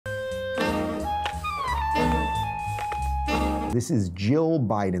This is Jill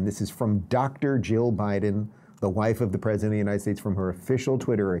Biden. This is from Dr. Jill Biden, the wife of the President of the United States, from her official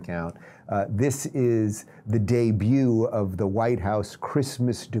Twitter account. This is the debut of the White House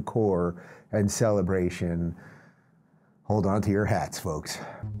Christmas decor and celebration. Hold on to your hats, folks.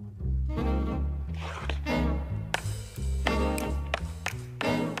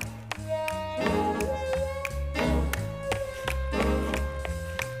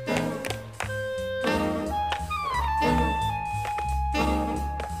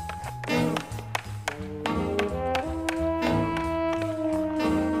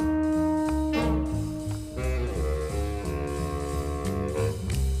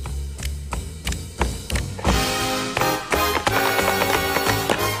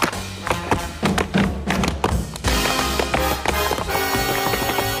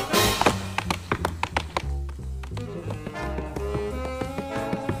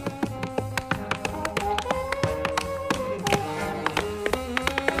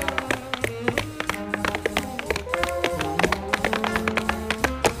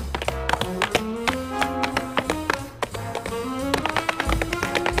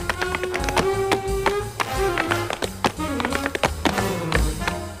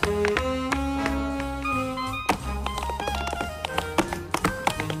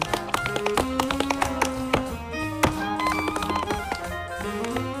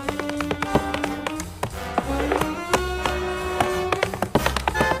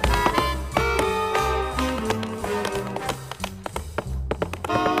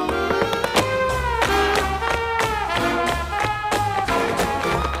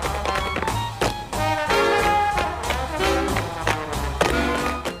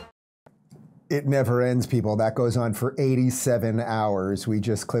 It never ends, people. That goes on for 87 hours. We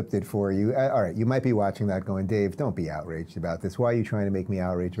just clipped it for you. All right, you might be watching that going, Dave, don't be outraged about this. Why are you trying to make me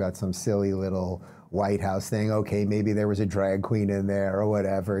outraged about some silly little White House thing? Okay, maybe there was a drag queen in there or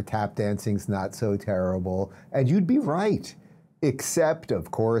whatever. Tap dancing's not so terrible. And you'd be right. Except, of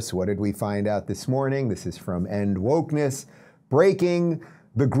course, what did we find out this morning? This is from End Wokeness. Breaking.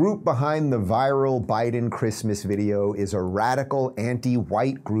 The group behind the viral Biden Christmas video is a radical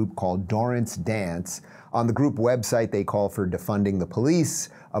anti-white group called Dorrance Dance. On the group website, they call for defunding the police,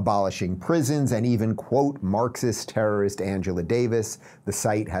 abolishing prisons, and even quote Marxist terrorist Angela Davis. The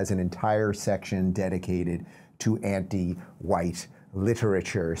site has an entire section dedicated to anti-white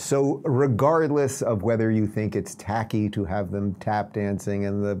literature. So regardless of whether you think it's tacky to have them tap dancing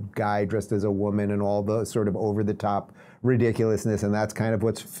and the guy dressed as a woman and all the sort of over-the-top ridiculousness, and that's kind of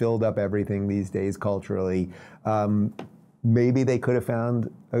what's filled up everything these days culturally, maybe they could have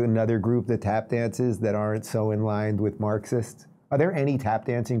found another group that tap dances that aren't so in line with Marxists. Are there any tap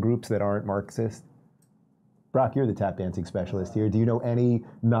dancing groups that aren't Marxist? Brock, you're the tap dancing specialist here. Do you know any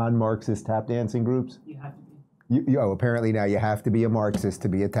non-Marxist tap dancing groups? You have to be. Oh, apparently now you have to be a Marxist to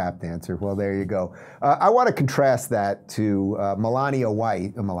be a tap dancer. Well, there you go. I want to contrast that to Melania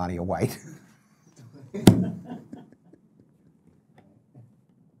White.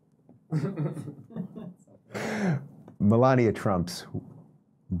 Melania Trump's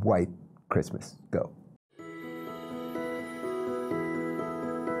White Christmas. Go.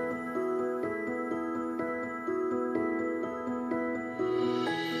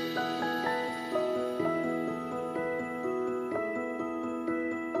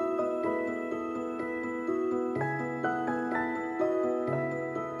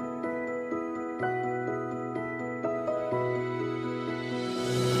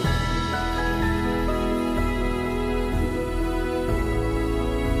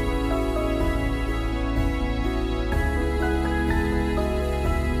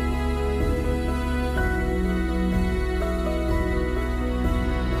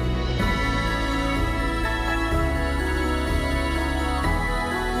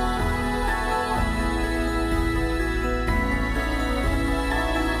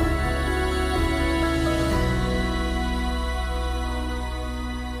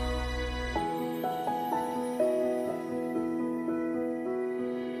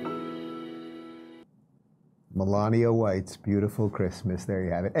 Melania White's Beautiful Christmas. There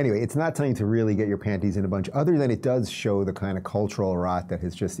you have it. Anyway, it's not something to really get your panties in a bunch, other than it does show the kind of cultural rot that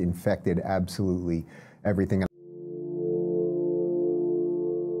has just infected absolutely everything.